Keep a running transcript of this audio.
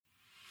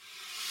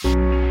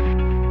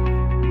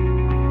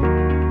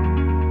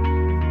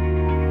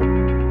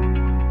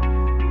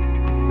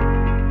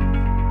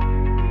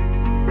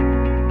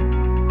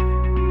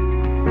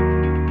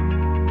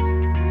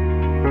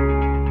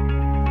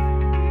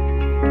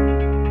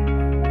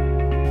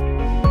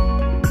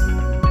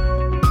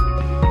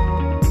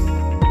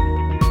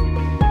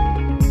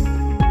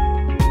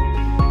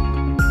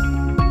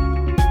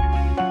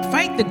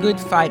the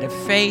good fight of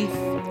faith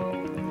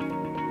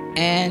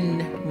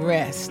and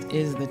rest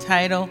is the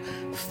title.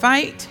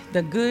 Fight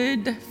the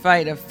good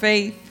fight of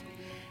faith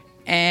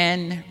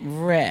and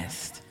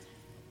rest.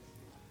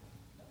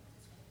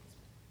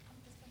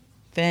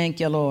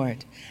 Thank you,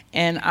 Lord.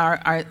 And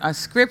our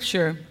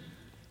scripture,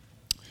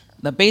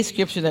 the base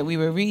scripture that we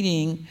were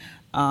reading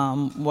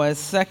was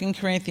 2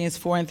 Corinthians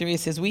 4:3. It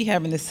says, we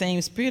have in the same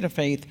spirit of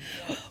faith,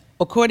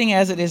 according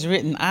as it is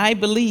written, I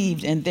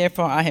believed and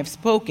therefore I have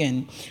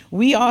spoken.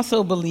 We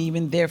also believe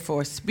and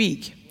therefore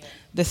speak.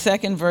 The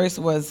second verse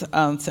was 2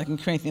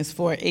 Corinthians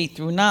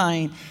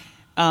 4:8-9,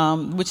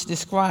 which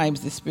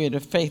describes the spirit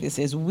of faith. It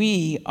says,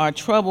 we are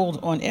troubled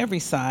on every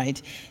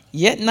side,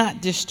 yet not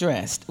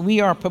distressed.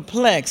 We are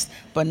perplexed,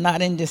 but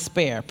not in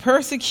despair.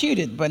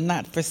 Persecuted, but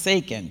not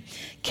forsaken.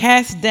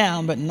 Cast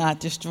down, but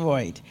not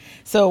destroyed.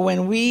 So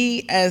when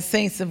we, as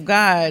saints of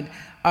God,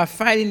 are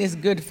fighting this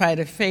good fight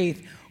of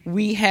faith,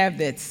 we have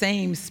that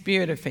same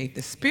spirit of faith,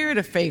 the spirit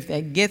of faith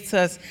that gets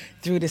us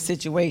through the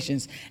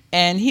situations.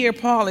 And here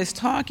Paul is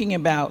talking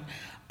about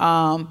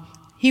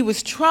he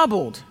was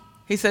troubled.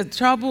 He said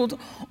troubled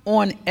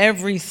on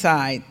every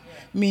side.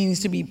 Means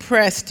to be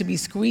pressed, to be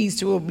squeezed,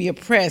 to be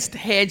oppressed,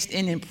 hedged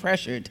in and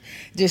pressured.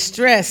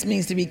 Distress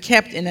means to be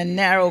kept in a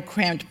narrow,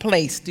 cramped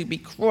place, to be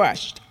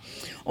crushed.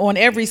 On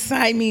every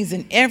side means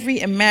in every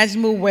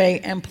imaginable way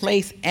and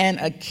place and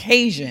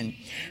occasion.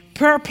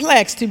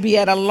 Perplexed, to be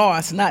at a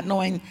loss, not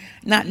knowing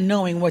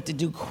what to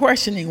do,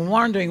 questioning,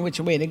 wondering which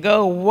way to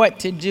go, what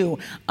to do,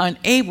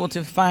 unable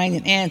to find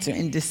an answer.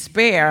 And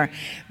despair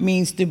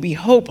means to be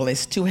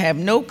hopeless, to have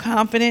no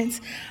confidence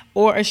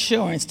or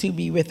assurance, to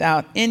be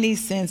without any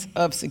sense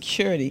of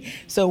security.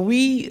 So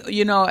we,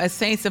 as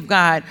saints of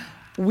God,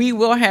 we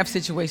will have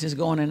situations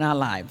going in our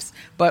lives.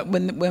 But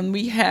when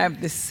we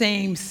have the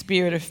same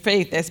spirit of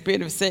faith, that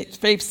spirit of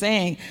faith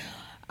saying,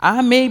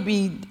 I may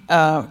be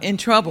in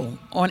trouble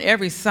on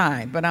every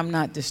side, but I'm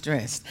not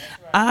distressed.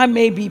 I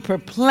may be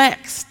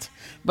perplexed,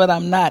 but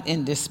I'm not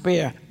in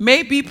despair.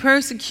 May be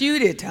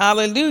persecuted,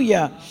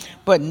 hallelujah,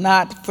 but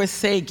not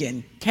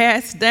forsaken.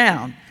 Cast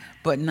down,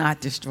 but not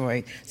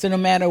destroyed. So no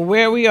matter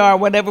where we are,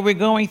 whatever we're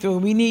going through,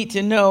 we need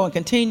to know and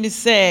continue to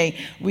say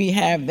we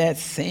have that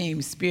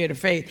same spirit of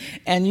faith.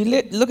 And you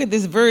look at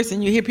this verse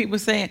and you hear people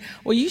saying,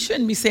 well, you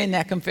shouldn't be saying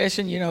that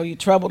confession. You're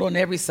troubled on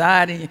every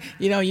side and,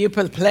 you're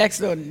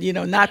perplexed or,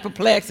 not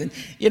perplexed. And,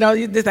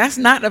 that's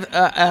not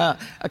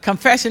a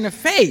confession of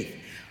faith.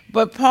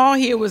 But Paul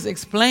here was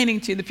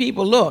explaining to the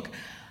people, look,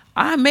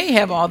 I may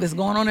have all this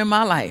going on in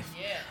my life.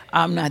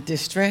 I'm not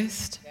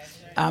distressed.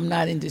 I'm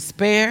not in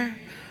despair.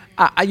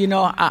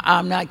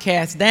 I'm not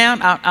cast down.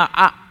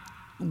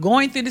 I'm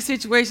going through the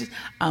situations.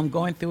 I'm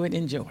going through it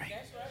in joy.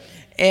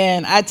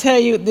 And I tell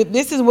you that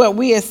this is what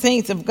we as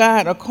saints of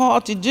God are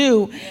called to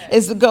do,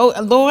 is to go,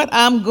 Lord,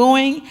 I'm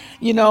going,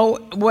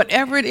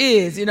 whatever it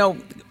is,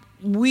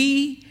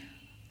 we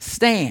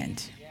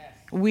stand.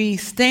 We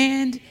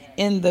stand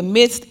in the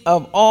midst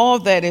of all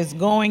that is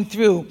going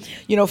through.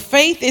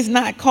 Faith is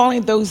not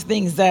calling those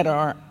things that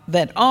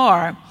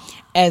are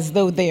as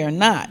though they are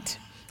not.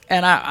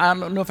 And I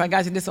don't know if I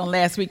got you this on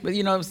last week, but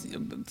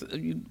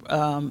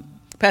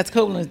Pastor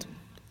Copeland,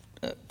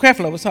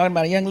 Kreffler was talking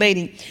about a young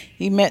lady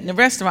he met in a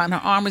restaurant, and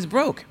her arm was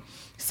broke.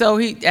 So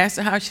he asked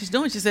her how she's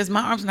doing. She says,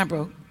 my arm's not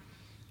broke.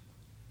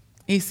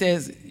 He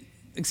says,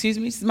 excuse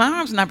me? She says, my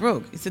arm's not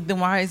broke. He said, then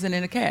why isn't it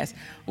in a cast?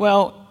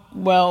 Well,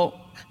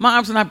 my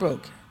arm's not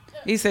broke.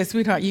 He said,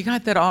 sweetheart, you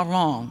got that all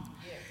wrong.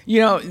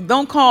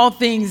 Don't call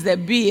things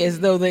that be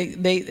as though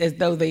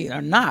they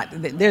are not.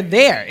 They're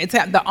there.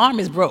 The arm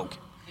is broke.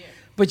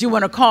 But you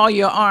want to call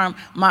your arm,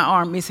 my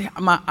arm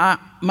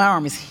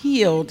is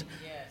healed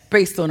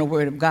based on the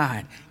word of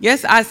God.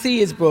 Yes, I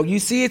see it's broke. You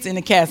see it's in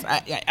the cast.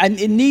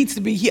 It needs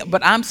to be healed,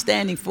 but I'm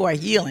standing for a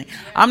healing.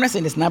 I'm not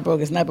saying it's not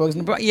broke, it's not broke, it's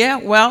not broke. Yeah,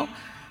 well,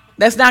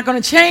 that's not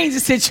going to change the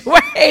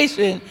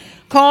situation.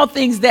 Call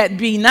things that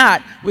be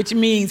not, which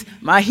means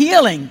my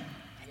healing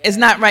is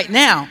not right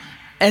now,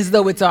 as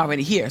though it's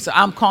already here. So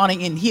I'm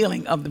calling in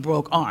healing of the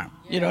broke arm.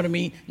 You know what I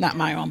mean? Not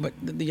my arm, but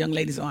the young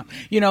lady's arm.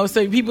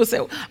 So people say,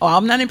 oh,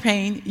 I'm not in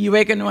pain. You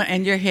wake up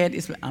and your head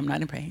is, I'm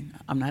not in pain.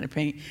 I'm not in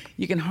pain.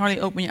 You can hardly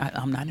open your eyes.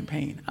 I'm not in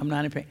pain. I'm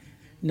not in pain.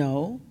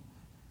 No.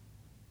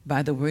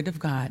 By the word of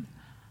God,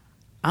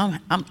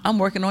 I'm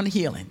working on the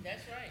healing. That's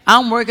right.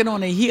 I'm working on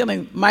the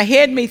healing. My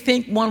head may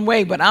think one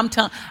way, but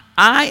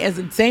I, as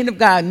a saint of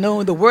God,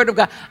 knowing the word of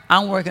God,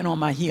 I'm working on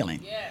my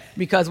healing. Yes.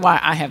 Because why?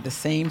 I have the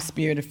same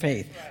spirit of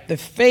faith. Right. The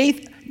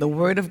faith, the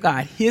word of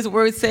God. His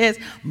word says,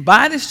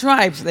 by the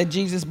stripes that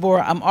Jesus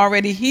bore, I'm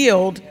already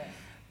healed. Yes.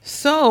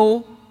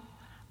 So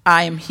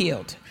I am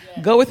healed.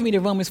 Yes. Go with me to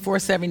Romans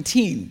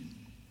 4:17.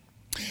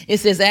 It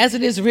says, as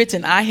it is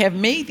written, I have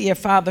made thee a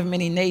father of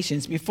many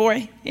nations before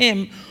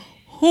him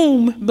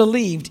whom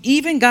believed,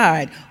 even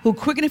God, who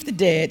quickeneth the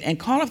dead and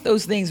calleth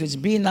those things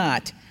which be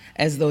not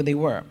as though they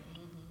were.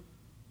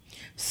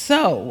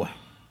 So,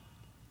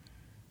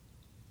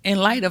 in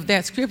light of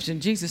that scripture,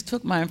 Jesus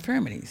took my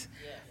infirmities.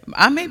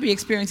 I may be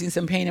experiencing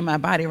some pain in my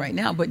body right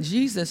now, but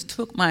Jesus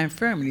took my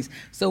infirmities.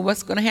 So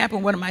what's going to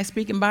happen? What am I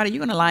speaking about? You're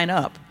going to line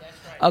up.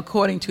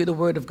 according to the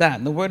word of God.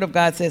 And the word of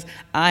God says,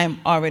 I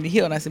am already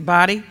healed. I said,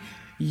 body,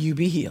 you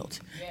be healed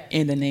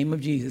in the name of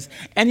Jesus.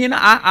 And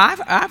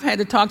I've had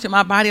to talk to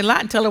my body a lot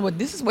and tell her, well,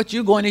 this is what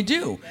you're going to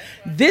do.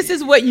 This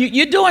is what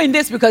you're doing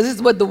this because this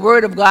is what the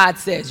word of God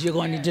says you're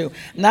going to do.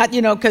 Not,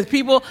 because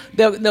people,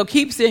 they'll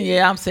keep saying,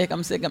 yeah, I'm sick.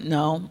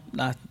 No,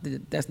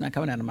 that's not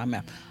coming out of my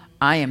mouth.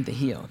 I am the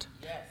healed.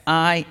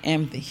 I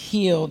am the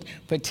healed,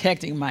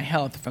 protecting my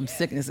health from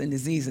sickness and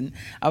disease. And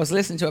I was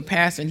listening to a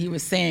pastor, and he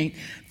was saying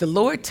the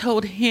Lord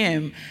told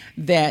him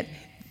that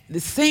the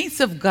saints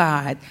of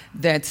God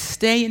that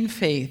stay in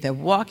faith, that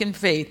walk in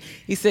faith,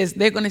 he says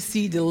they're going to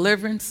see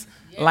deliverance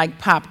like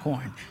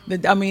popcorn.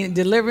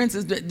 Deliverance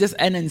is just,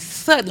 and then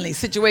suddenly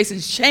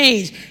situations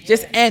change,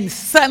 just and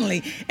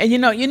suddenly. And you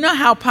know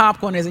how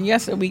popcorn is. And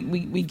yesterday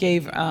we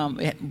gave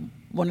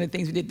one of the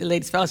things we did at the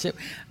Ladies Fellowship,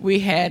 we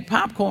had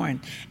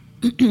popcorn.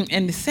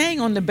 And the saying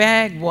on the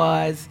bag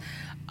was,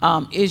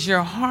 is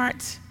your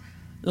heart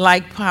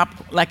like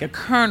a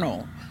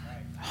kernel,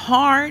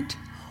 hard,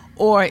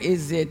 or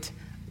is it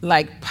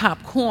like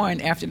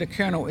popcorn after the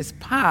kernel is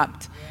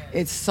popped?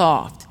 It's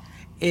soft,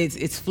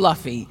 it's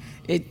fluffy,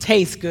 it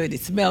tastes good,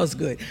 it smells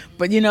good.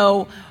 But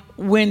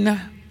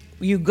when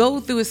you go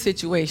through a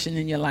situation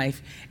in your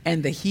life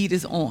and the heat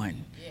is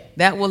on,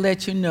 that will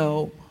let you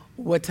know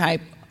what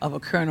type of a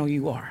kernel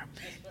you are.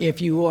 If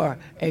you are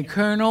a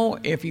kernel,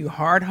 if you're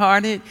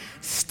hard-hearted,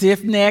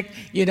 stiff-necked,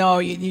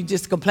 you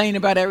just complain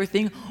about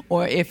everything,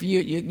 or if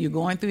you're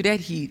going through that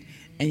heat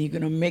and you're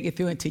going to make it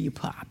through until you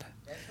pop,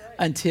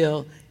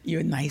 until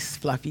you're a nice,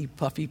 fluffy,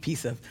 puffy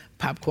piece of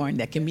popcorn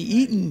that can be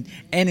eaten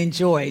and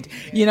enjoyed.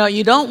 You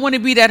don't want to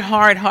be that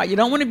hard heart. You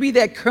don't want to be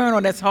that kernel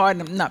that's hard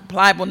and not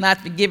pliable, not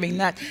forgiving,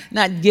 not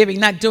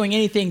giving, not doing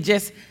anything,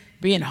 just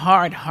being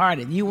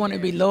hard-hearted. You want to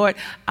be, Lord,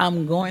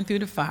 I'm going through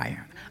the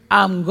fire.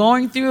 I'm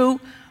going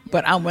through,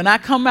 but when I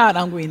come out,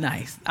 I'm going to be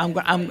nice. I'm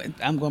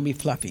going to be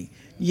fluffy.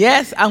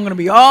 Yes, I'm going to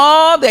be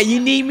all that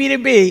you need me to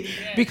be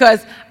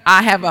because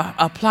I have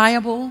a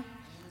pliable,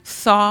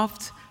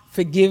 soft,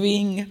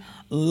 forgiving,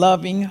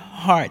 loving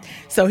heart.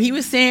 So he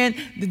was saying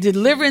the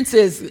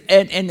deliverances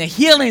and the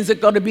healings are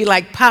going to be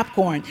like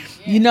popcorn.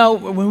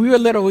 When we were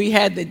little, we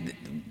had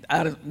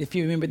if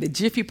you remember the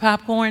Jiffy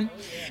popcorn,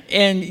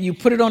 and you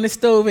put it on the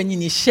stove and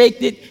you shake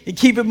it, you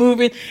keep it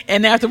moving,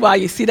 and after a while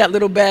you see that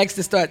little bags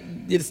to start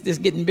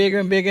just getting bigger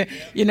and bigger.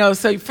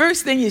 So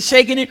first thing you're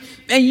shaking it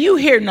and you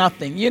hear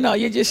nothing.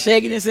 You're just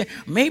shaking it and saying,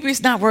 maybe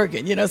it's not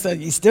working. So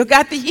you still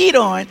got the heat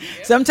on.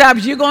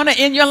 Sometimes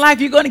in your life,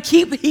 you're going to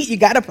keep the heat. You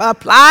got to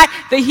apply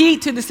the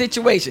heat to the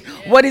situation.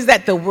 What is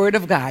that? The word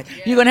of God.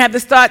 You're going to have to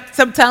start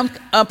sometimes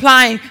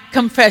applying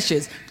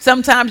confessions.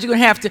 Sometimes you're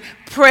going to have to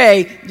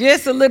pray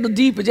just a little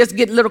deeper, just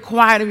get a little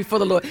quieter before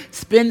the Lord.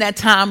 Spend that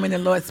time in the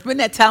Lord. Spend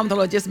that time with the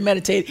Lord. Just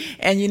meditate.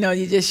 And, you're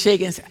just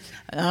shaking and say,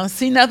 I don't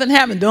see nothing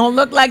happen. Don't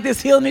look like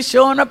this healing is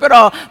showing up at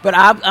all. But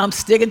I'm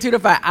sticking to the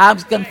fire. I'm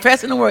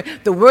confessing the word.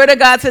 The word of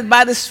God says,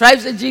 by the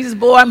stripes of Jesus,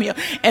 boy, I'm healed.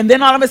 And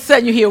then all of a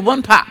sudden you hear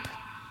one pop.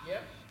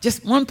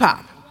 Just one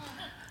pop.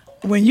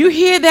 When you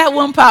hear that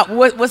one pop,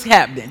 what's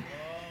happening?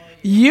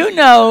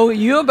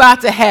 You're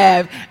about to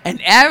have an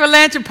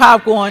avalanche of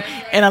popcorn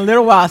in a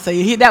little while. So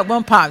you hear that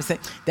one pop. Say,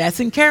 that's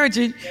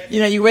encouraging.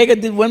 You wake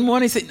up one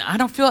morning and say, I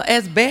don't feel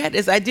as bad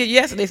as I did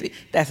yesterday. Say,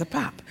 that's a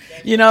pop.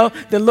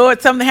 The Lord,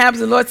 something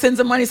happens, the Lord sends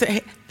some money and say,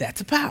 hey,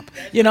 that's a pop.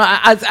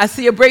 I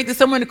see a break to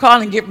someone to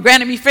call and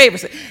granted me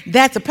favors. Say,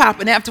 that's a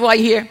pop. And after a while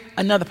you hear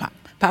another pop,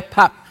 pop,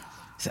 pop.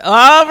 So,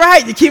 all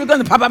right, you keep it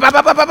going, pop, pop, pop,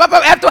 pop, pop, pop,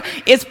 pop. After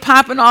it's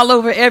popping all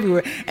over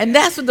everywhere. And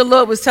that's what the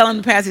Lord was telling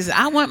the pastor. He said,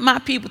 I want my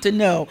people to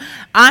know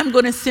I'm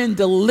going to send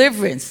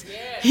deliverance,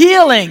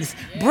 healings,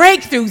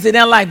 breakthroughs in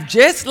their life,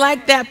 just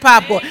like that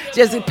popcorn.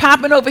 Just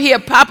popping over here,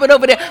 popping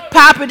over there,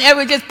 popping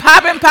everywhere, just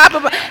popping,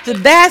 popping. So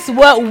that's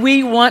what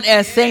we want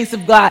as saints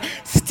of God.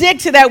 Stick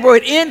to that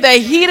word. In the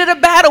heat of the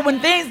battle, when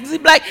things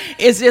seem like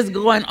it's just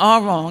going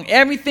all wrong.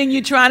 Everything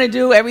you're trying to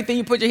do, everything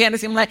you put your hand to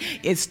seem like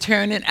it's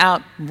turning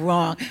out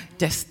wrong.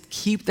 Just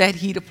keep that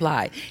heat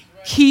applied.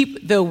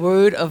 Keep the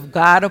word of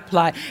God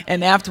applied.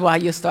 And after a while,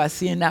 you'll start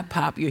seeing that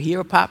pop. You hear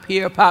a pop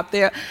here, a pop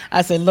there.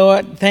 I said,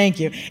 Lord, thank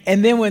you.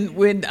 And then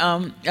when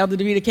Elder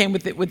DeVita came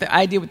with the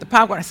idea with the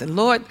popcorn, I said,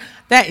 Lord,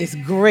 that is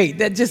great.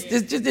 That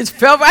just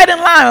fell right in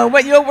line with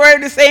what your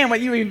word is saying,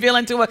 what you're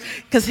revealing to us.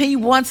 Because he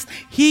wants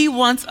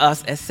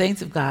us as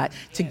saints of God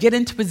to get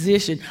into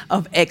position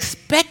of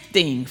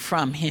expecting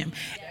from him.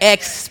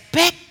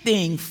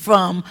 Expecting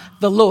from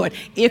the Lord.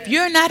 If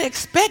you're not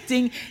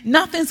expecting,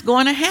 nothing's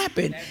going to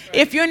happen.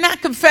 If you're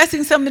not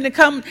confessing something to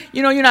come,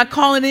 you're not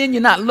calling in,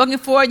 you're not looking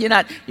for it, you're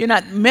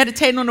not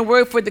meditating on the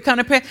word for it to come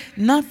to pass,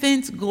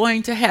 nothing's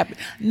going to happen.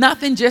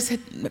 Nothing just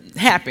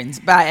happens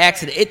by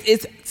accident.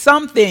 It's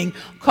something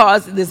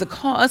there's a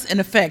cause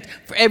and effect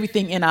for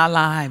everything in our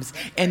lives.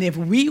 And if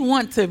we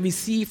want to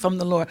receive from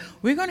the Lord,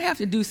 we're going to have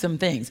to do some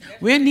things.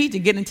 We need to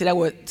get into that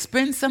word.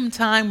 Spend some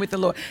time with the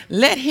Lord.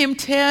 Let him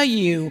tell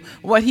you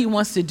what he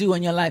wants to do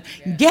in your life.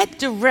 Get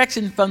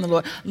direction from the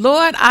Lord.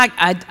 Lord,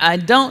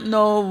 I don't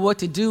know what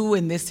to do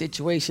in this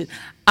situation.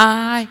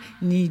 I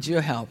need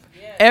your help.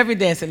 every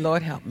day I said,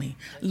 Lord, help me.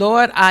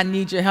 Lord, I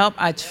need your help.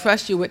 I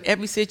trust you with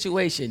every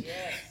situation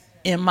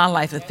in my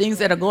life. The things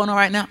that are going on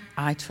right now,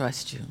 I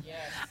trust you.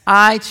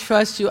 I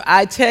trust you.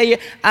 I tell you,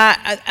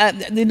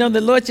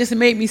 the Lord just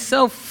made me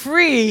so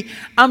free.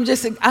 I'm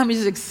just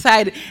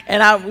excited.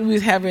 And we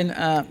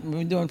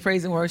were doing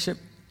praise and worship,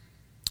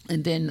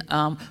 and then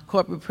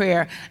corporate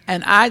prayer.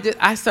 And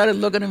I started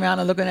looking around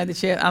and looking at the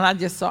chair, and I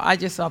just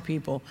saw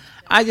people.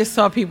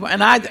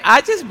 And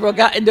I just broke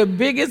out in the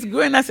biggest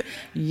grin. I said,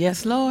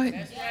 yes, Lord.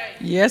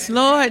 Yes,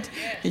 Lord.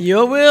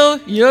 Your will,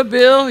 your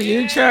bill,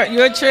 your church.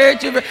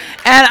 And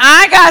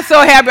I got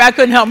so happy I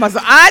couldn't help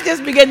myself. I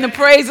just began to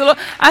praise the Lord.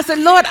 I said,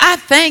 Lord, I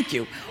thank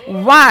you.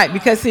 Why?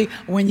 Because, see,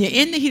 when you're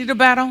in the heat of the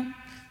battle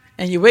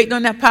and you're waiting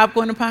on that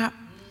popcorn to pop,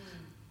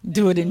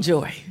 do it in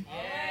joy.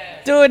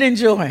 Do it in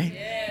joy.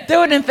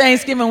 Do it in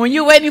thanksgiving. When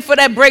you're waiting for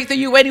that breakthrough,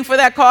 you're waiting for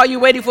that call, you're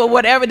waiting for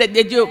whatever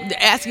that you're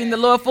asking the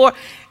Lord for,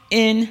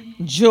 in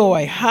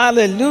joy.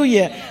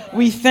 Hallelujah.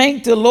 We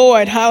thank the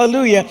Lord.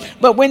 Hallelujah.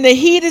 But when the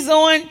heat is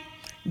on,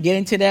 get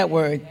into that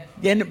word.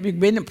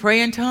 Begin to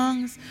pray in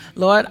tongues.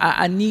 Lord,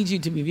 I need you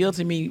to reveal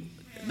to me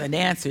an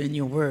answer in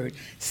your word.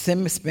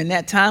 Spend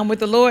that time with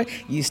the Lord.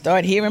 You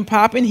start hearing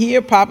popping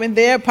here, popping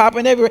there,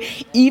 popping everywhere.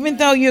 Even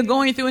though you're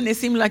going through and it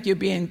seems like you're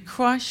being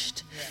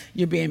crushed,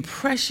 you're being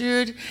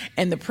pressured,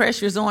 and the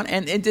pressure is on.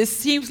 And it just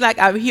seems like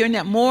I'm hearing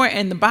that more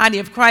in the body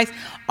of Christ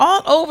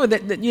all over.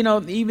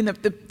 Even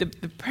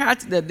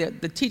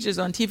the teachers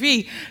on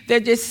TV, they're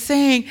just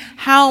saying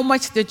how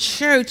much the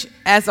church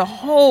as a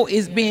whole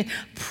is being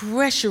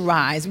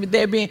pressurized.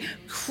 They're being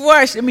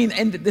crushed. I mean,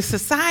 and the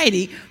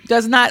society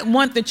does not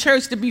want the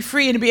church to be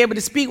free and to be able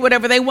to speak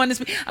whatever they want to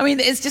speak. I mean,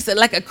 it's just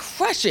like a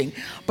crushing.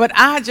 But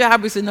our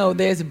job is to know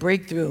there's a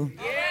breakthrough.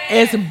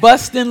 It's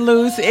busting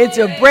loose. It's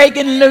a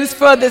breaking loose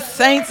for the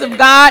saints of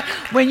God.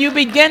 When you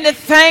begin to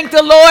thank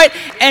the Lord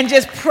and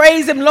just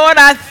praise him, Lord,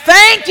 I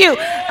thank you.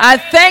 I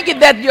thank you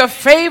that your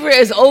favor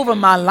is over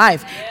my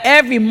life.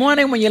 Every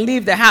morning when you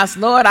leave the house,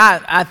 Lord,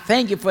 I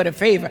thank you for the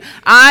favor.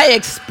 I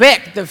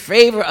expect the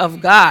favor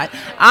of God.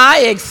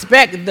 I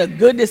expect the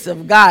goodness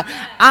of God.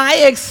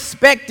 I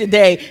expect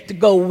today to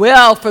go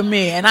well for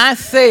me. And I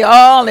say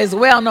all is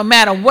well, no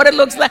matter what it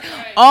looks like,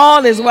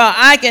 all is well.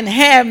 I can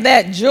have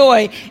that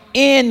joy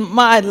in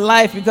my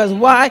life. Because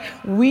why?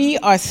 We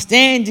are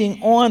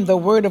standing on the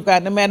word of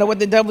God, no matter what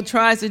the devil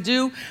tries to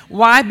do.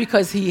 Why?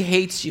 Because he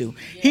hates you.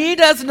 He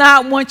does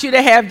not want you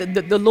to have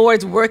the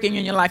Lord's working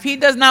in your life. He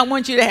does not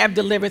want you to have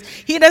deliverance.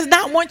 He does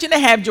not want you to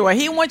have joy.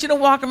 He wants you to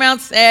walk around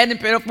sad and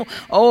pitiful.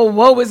 Oh,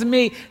 woe is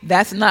me.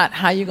 That's not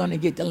how you're going to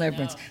get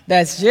deliverance.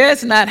 That's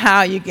just not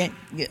how you can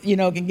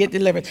get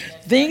deliverance.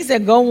 Things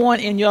that go on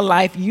in your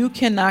life, you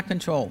cannot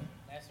control.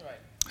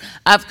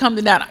 I've come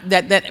to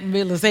that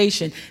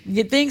realization.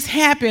 Things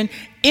happen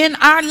in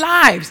our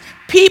lives.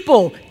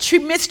 People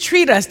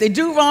mistreat us. They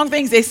do wrong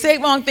things. They say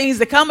wrong things.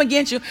 They come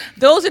against you.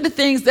 Those are the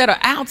things that are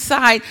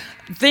outside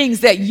things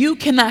that you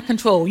cannot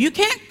control. You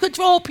can't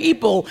control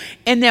people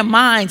and their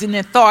minds and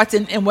their thoughts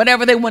and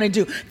whatever they want to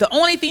do. The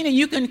only thing that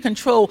you can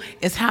control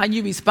is how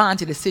you respond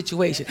to the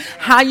situation,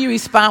 how you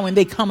respond when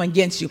they come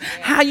against you,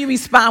 how you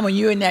respond when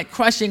you're in that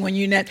crushing, when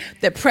you're in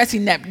that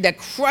pressing, that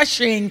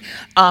crushing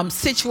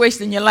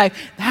situation in your life,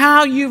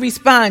 how you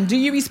respond. Do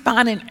you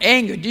respond in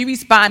anger? Do you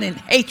respond in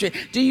hatred?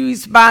 Do you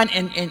respond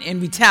in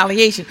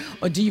retaliation?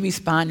 Or do you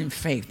respond in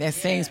faith? That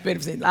same spirit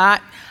of saying,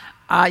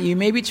 you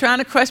may be trying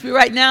to crush me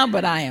right now,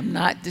 but I am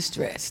not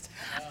distressed.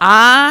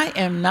 I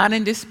am not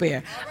in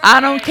despair.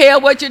 I don't care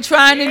what you're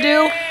trying to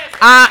do.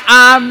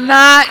 I'm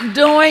not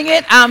doing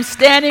it. I'm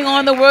standing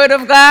on the word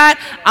of God.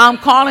 I'm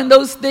calling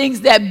those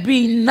things that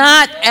be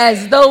not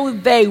as though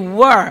they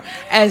were.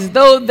 As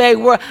though they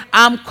were.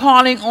 I'm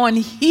calling on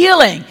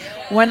healing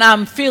when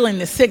I'm feeling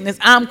the sickness.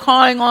 I'm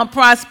calling on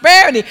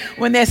prosperity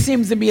when there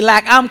seems to be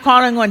lack. I'm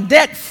calling on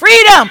debt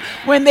freedom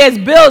when there's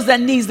bills that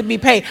needs to be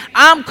paid.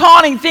 I'm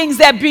calling things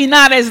that be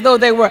not as though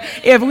they were.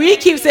 If we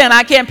keep saying,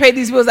 I can't pay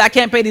these bills, I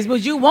can't pay these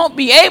bills, you won't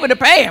be able to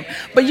pay them.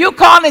 But you're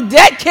calling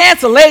debt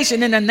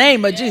cancellation in the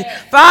name of Jesus.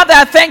 Father,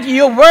 I thank you.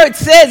 Your word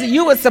says that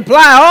you would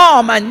supply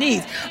all my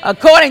needs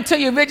according to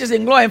your riches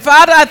and glory. And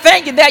Father, I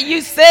thank you that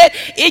you said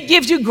it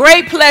gives you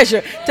great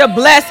pleasure to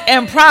bless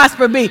and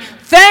prosper me.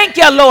 Thank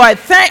you, Lord.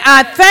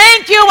 I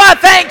thank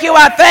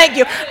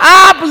you.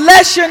 I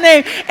bless your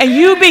name. And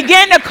you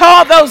begin to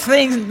call those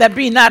things that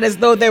be not as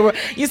though they were.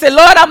 You say,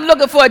 Lord, I'm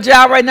looking for a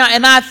job right now,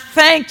 and I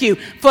thank you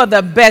for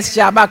the best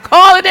job. I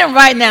call it in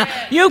right now.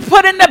 You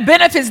put in the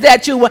benefits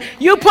that you want.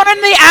 You put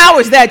in the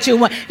hours that you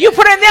want. You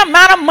put in the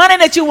amount of money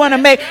that you want to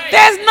make.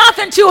 There's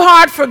nothing too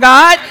hard for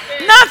God.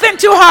 Nothing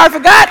too hard for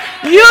God.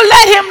 You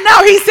let him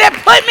know. He said,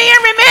 put me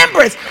in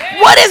remembrance.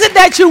 What is it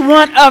that you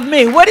want of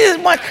me? What is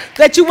it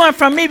that you want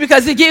from me?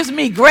 Because it gives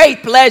me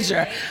great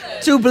pleasure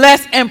to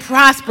bless and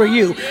prosper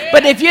you.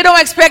 But if you don't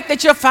expect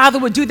that your Father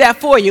will do that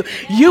for you,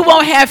 you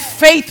won't have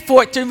faith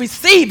for it to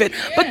receive it.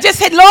 But just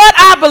say, Lord,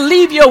 I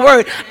believe your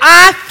word.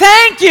 I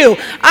thank you.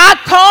 I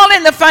call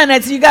in the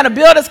finances. You got a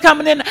bill that's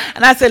coming in.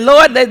 And I said,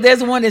 Lord,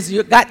 there's one that's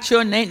got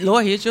your name.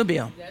 Lord, here's your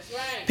bill.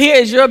 Here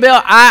is your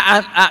bill.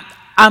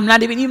 I'm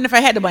not even if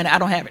I had the money, I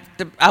don't have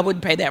it. I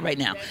wouldn't pay that right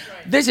now.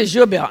 This is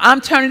your bill.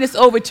 I'm turning this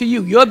over to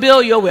you. Your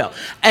bill, your will.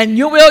 And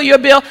your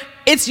bill,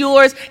 it's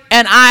yours.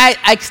 And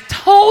I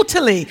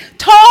totally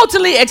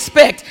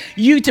expect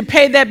you to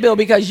pay that bill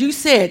because you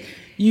said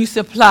you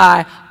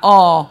supply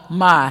all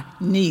my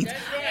needs.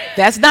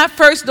 That's not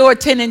First Door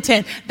 10 and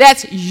 10.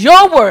 That's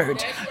your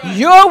word.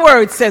 Your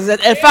word says it.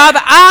 And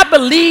Father, I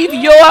believe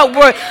your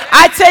word.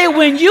 I tell you,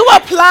 when you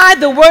apply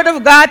the word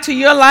of God to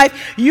your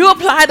life, you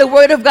apply the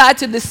word of God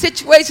to the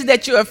situation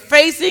that you are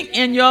facing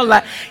in your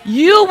life,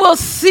 you will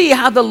see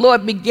how the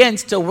Lord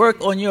begins to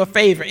work on your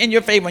favor, on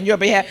your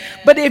behalf.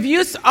 But if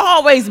you're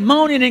always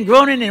moaning and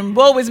groaning and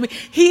woe is me,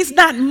 he's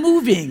not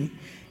moving.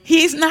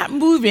 He's not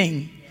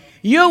moving.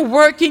 You're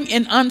working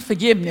in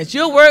unforgiveness.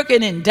 You're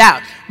working in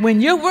doubt.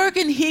 When you're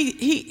working,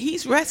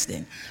 he's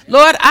resting.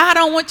 Lord, I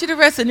don't want you to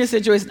rest in this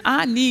situation.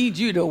 I need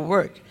you to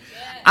work.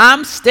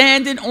 I'm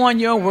standing on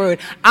your word.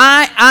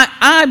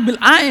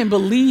 I am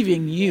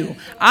believing you.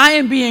 I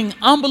am being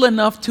humble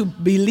enough to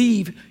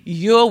believe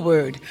your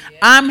word.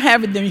 I'm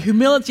having the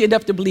humility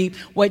enough to believe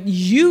what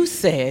you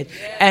said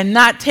and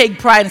not take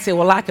pride and say,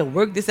 well, I can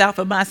work this out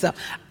for myself.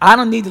 I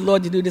don't need the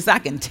Lord to do this. I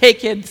can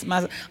take care of this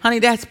myself. Honey,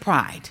 that's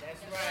pride.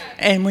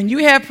 And when you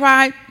have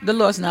pride, the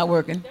Lord's not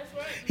working.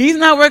 He's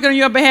not working on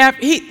your behalf.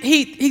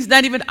 He's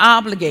not even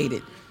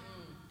obligated.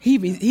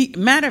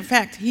 Matter of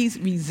fact, he's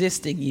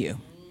resisting you.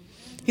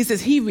 He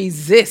says he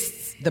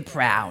resists the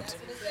proud.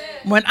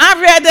 When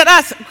I read that,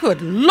 I said,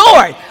 good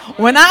Lord,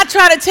 when I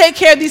try to take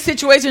care of these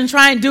situations and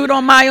try and do it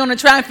on my own and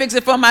try and fix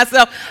it for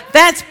myself,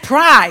 that's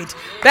pride.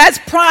 That's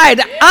pride.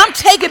 I'm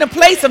taking the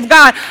place of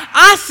God.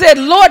 I said,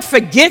 Lord,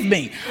 forgive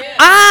me.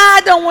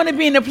 I don't want to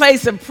be in the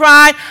place of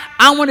pride.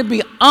 I want to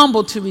be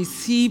humble to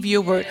receive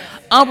your word.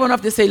 Humble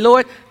enough to say,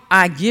 Lord,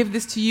 I give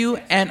this to you,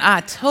 and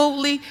I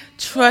totally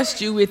trust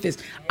you with this.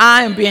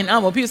 I am being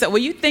humble. People say, well,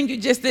 you think you're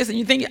just this, and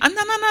you think,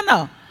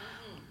 no.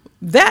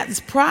 That's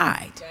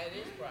pride.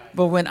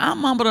 But when I'm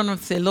humble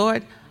enough to say,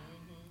 Lord,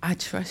 I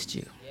trust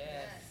you.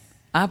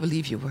 I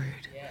believe your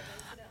word.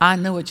 I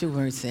know what your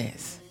word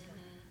says.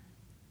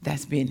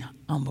 That's being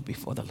humble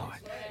before the Lord.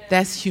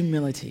 That's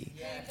humility.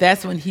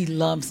 That's when he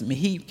loves me.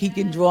 He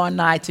can draw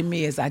nigh to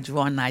me as I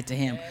draw nigh to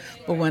him.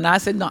 But when I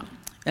said no,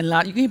 and you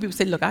can hear people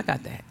say, look, I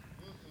got that.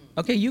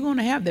 Okay, you're going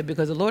to have that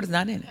because the Lord is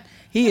not in it.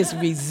 He is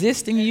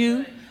resisting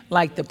you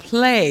like the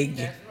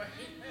plague.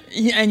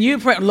 And you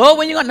pray, Lord,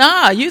 when you go,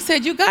 nah, you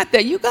said you got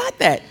that. You got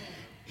that.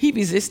 He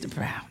resists the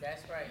proud.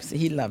 So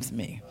he loves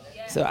me.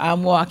 So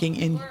I'm walking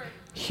in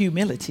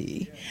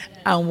humility.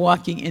 I'm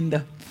walking in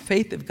the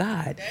faith of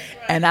God.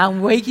 And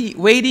I'm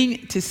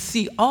waiting to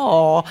see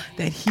all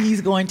that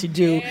he's going to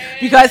do.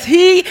 Because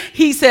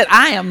he said,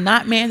 I am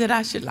not man that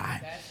I should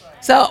lie.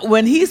 So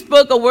when he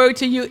spoke a word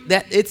to you,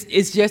 that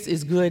it's just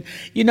as good.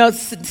 You know,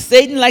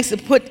 Satan likes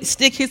to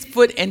stick his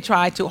foot and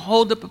try to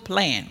hold up a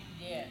plan.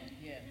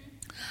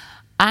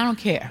 I don't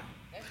care.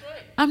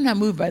 I'm not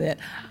moved by that.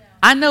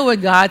 I know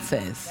what God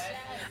says.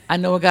 I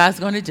know what God's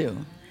going to do.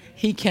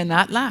 He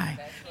cannot lie.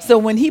 So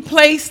when he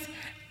placed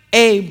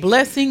a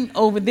blessing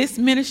over this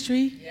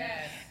ministry,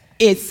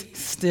 it's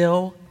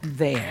still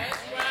there.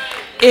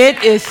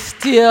 It is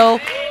still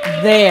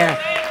there.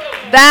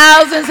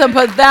 Thousands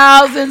upon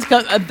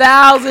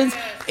thousands,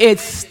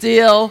 it's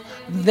still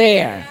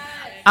there.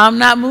 I'm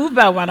not moved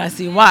by what I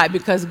see. Why?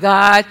 Because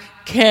God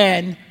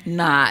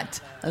cannot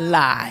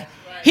lie.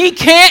 He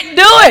can't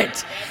do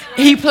it.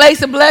 He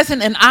placed a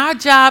blessing, and our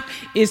job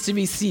is to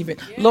receive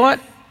it. Lord,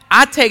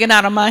 I take it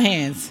out of my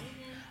hands.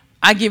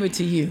 I give it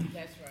to you.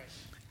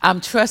 I'm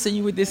trusting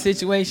you with this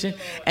situation.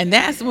 And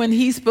that's when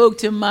he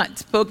spoke in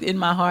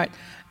my heart,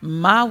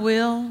 my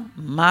will,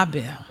 my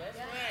bill,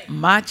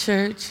 my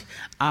church.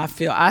 I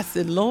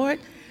said, Lord,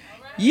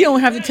 you don't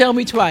have to tell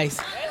me twice.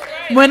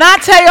 When I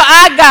tell you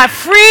I got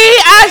free,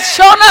 I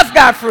sure enough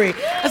got free.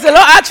 I said,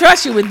 Lord, I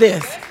trust you with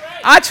this.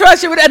 I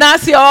trust you with it. And I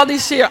see all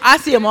these shares. I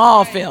see them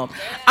all filled.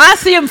 I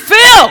see them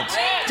filled.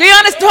 Do you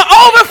understand?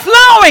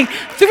 Overflowing.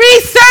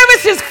 3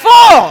 services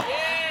full.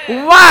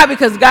 Why?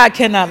 Because God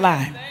cannot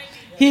lie.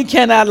 He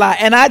cannot lie.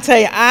 And I tell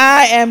you,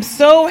 I am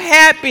so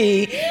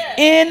happy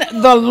in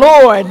the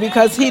Lord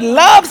because he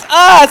loves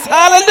us.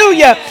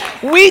 Hallelujah.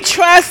 We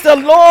trust the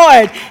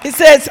Lord. It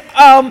says,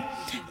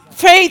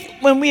 faith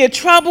when we are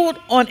troubled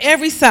on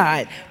every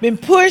side, been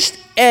pushed,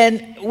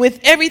 and with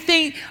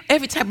everything,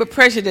 every type of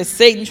pressure that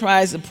Satan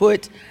tries to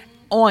put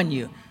on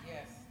you.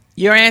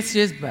 Your answer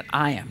is, but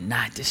I am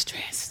not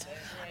distressed.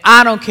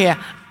 I don't care.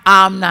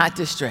 I'm not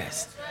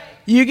distressed.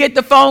 You get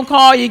the phone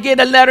call, you get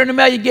a letter in the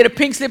mail, you get a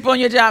pink slip on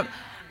your job.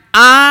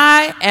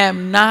 I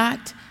am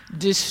not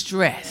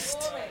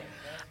distressed.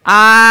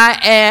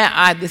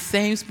 I the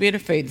same spirit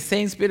of faith. The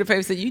same spirit of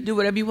faith said, you do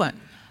whatever you want.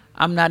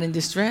 I'm not in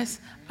distress.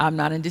 I'm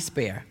not in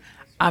despair.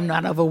 I'm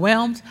not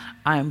overwhelmed.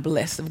 I am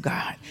blessed of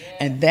God.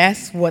 And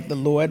that's what the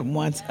Lord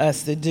wants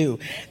us to do.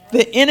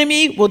 The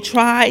enemy will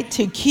try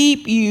to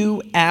keep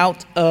you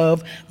out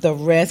of the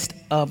rest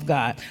of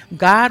God.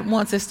 God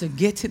wants us to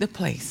get to the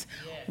place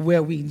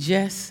where we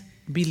just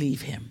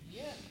believe him.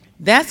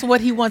 That's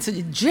what he wants to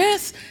do.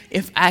 Just,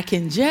 if I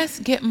can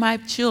just get my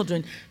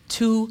children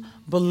to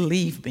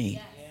believe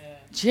me.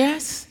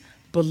 Just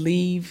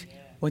believe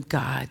what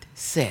God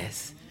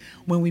says.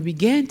 When we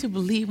begin to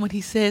believe what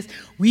he says,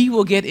 we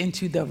will get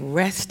into the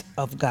rest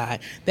of God.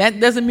 That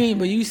doesn't mean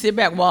when you sit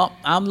back, well,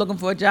 I'm looking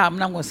for a job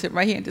and I'm going to sit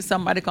right here until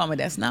somebody call me.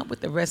 That's not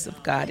what the rest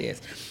of God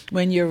is.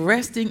 When you're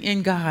resting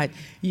in God,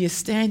 you're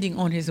standing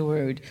on his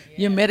word.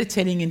 You're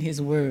meditating in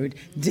his word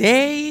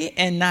day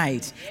and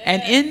night.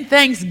 And in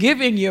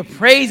thanksgiving, you're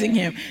praising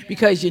him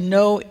because you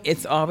know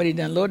it's already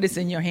done. Lord, it's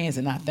in your hands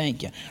and I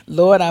thank you.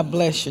 Lord, I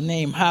bless your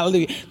name.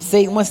 Hallelujah.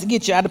 Satan wants to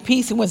get you out of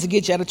peace. He wants to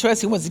get you out of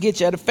trust. He wants to get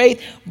you out of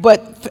faith.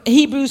 But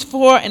Hebrews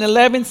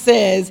 4:11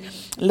 says,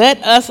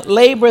 let us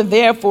labor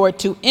therefore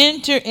to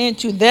enter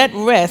into that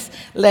rest,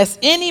 lest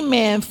any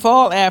man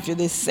fall after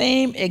the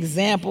same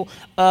example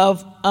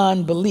of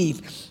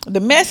unbelief. The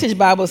Message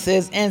Bible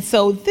says, and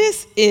so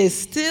this is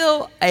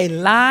still a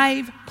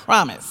live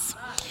promise.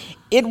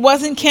 It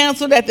wasn't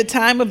canceled at the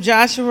time of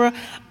Joshua.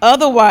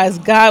 Otherwise,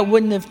 God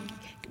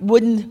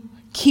wouldn't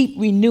keep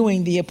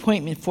renewing the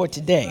appointment for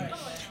today.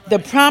 The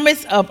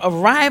promise of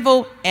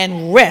arrival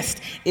and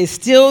rest is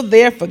still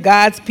there for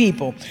God's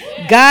people.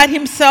 God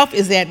himself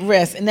is at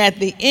rest, and at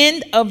the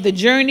end of the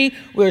journey,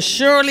 we'll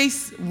surely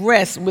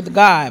rest with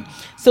God.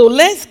 So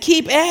let's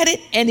keep at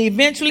it and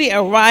eventually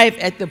arrive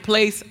at the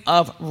place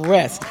of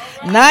rest,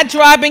 not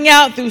dropping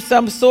out through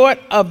some sort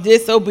of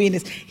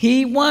disobedience.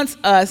 He wants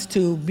us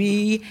to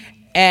be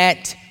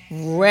at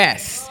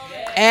rest.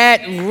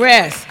 At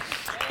rest.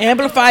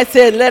 Amplified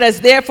said, let us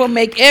therefore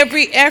make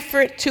every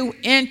effort to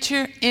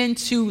enter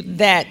into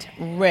that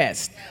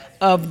rest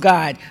of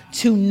God,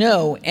 to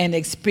know and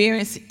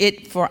experience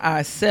it for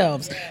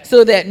ourselves,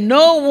 so that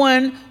no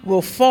one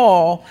will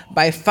fall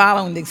by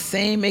following the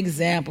same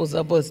examples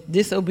of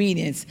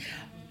disobedience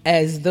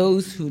as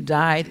those who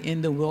died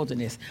in the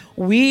wilderness.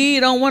 We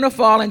don't want to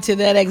fall into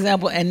that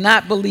example and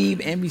not believe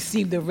and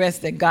receive the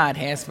rest that God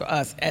has for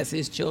us as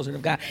his children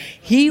of God.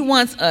 He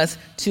wants us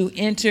to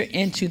enter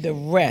into the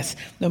rest,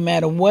 no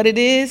matter what it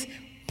is,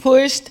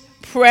 pushed,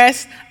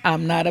 pressed.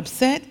 I'm not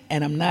upset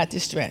and I'm not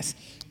distressed.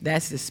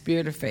 That's the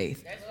spirit of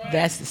faith.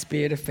 That's the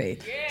spirit of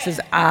faith. It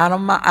says, I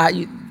don't mind.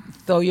 You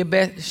throw your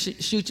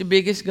best, shoot your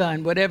biggest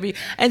gun, whatever.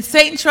 And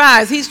Satan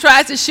tries. He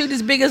tries to shoot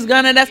his biggest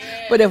gun at us.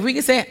 But if we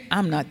can say,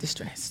 I'm not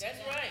distressed.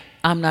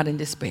 I'm not in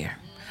despair.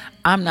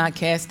 I'm not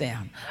cast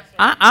down.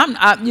 I'm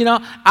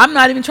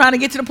not even trying to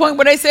get to the point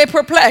where they say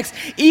perplexed.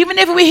 Even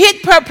if we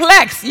hit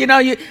perplexed, you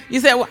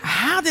say, well,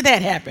 how did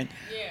that happen?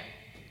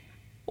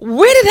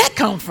 Where did that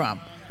come from?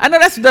 I know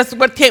that's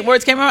what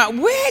words came out.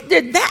 Where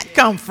did that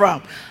come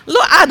from?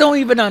 Lord, I don't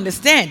even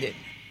understand it.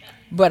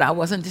 But I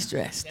wasn't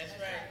distressed.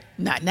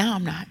 Not now,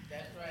 I'm not.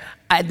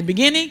 At the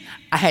beginning,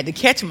 I had to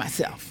catch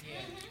myself.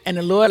 And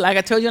the Lord, like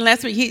I told you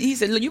last week, he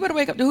said, look, you better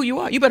wake up to who you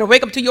are. You better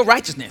wake up to your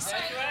righteousness.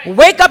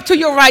 Wake up to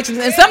your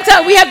righteousness. And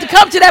sometimes we have to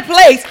come to that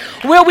place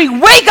where we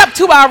wake up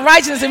to our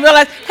righteousness and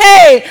realize,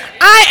 hey,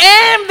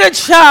 I am the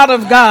child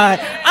of God.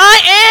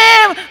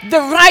 I am the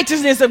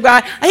righteousness of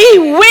God. He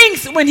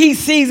winks when he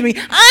sees me.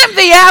 I'm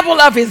the apple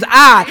of his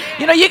eye.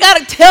 You got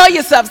to tell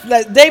yourself,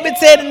 like David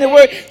said in the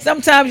word,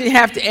 sometimes you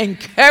have to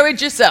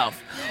encourage yourself.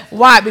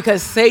 Why?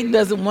 Because Satan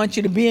doesn't want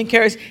you to be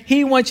encouraged.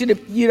 He wants you to,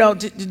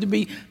 to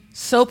be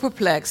so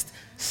perplexed,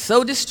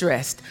 so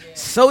distressed,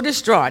 so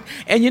distraught.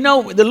 And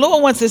the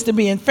Lord wants us to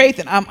be in faith.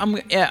 And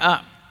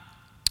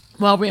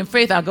while we're in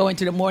faith, I'll go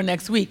into it more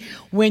next week.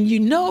 When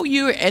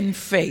you're in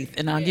faith,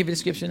 and I'll give you the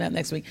scripture on that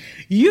next week.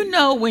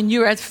 When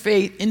you're in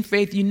faith,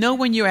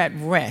 when you're at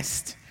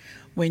rest,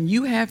 when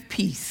you have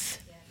peace,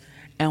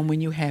 and when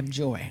you have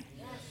joy.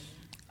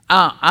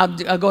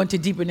 I'll go into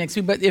deeper next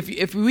week. But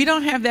if we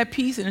don't have that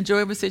peace and the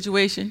joy of a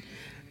situation,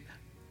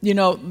 the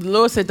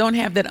Lord said, don't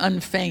have that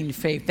unfeigned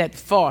faith, that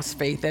false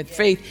faith, that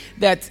faith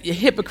that's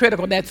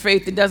hypocritical, that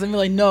faith that doesn't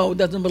really know,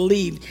 doesn't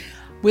believe.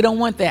 We don't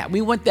want that. We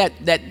want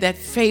that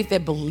faith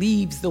that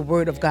believes the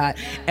word of God.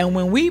 And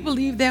when we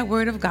believe that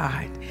word of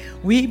God,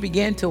 we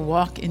begin to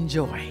walk in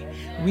joy.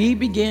 We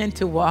begin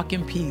to walk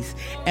in peace.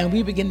 And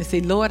we begin to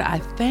say, Lord, I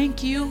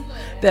thank you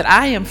that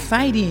I am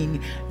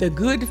fighting the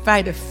good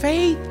fight of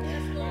faith,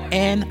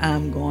 and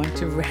I'm going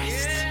to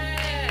rest.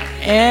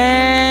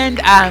 And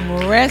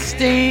I'm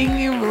resting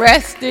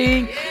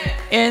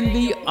in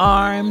the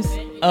arms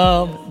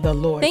of the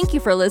Lord. Thank you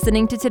for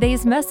listening to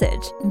today's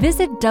message.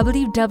 Visit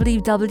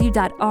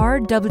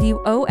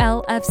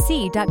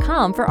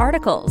www.rwolfc.com for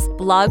articles,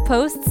 blog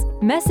posts,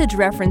 message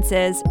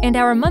references, and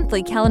our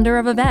monthly calendar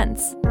of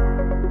events.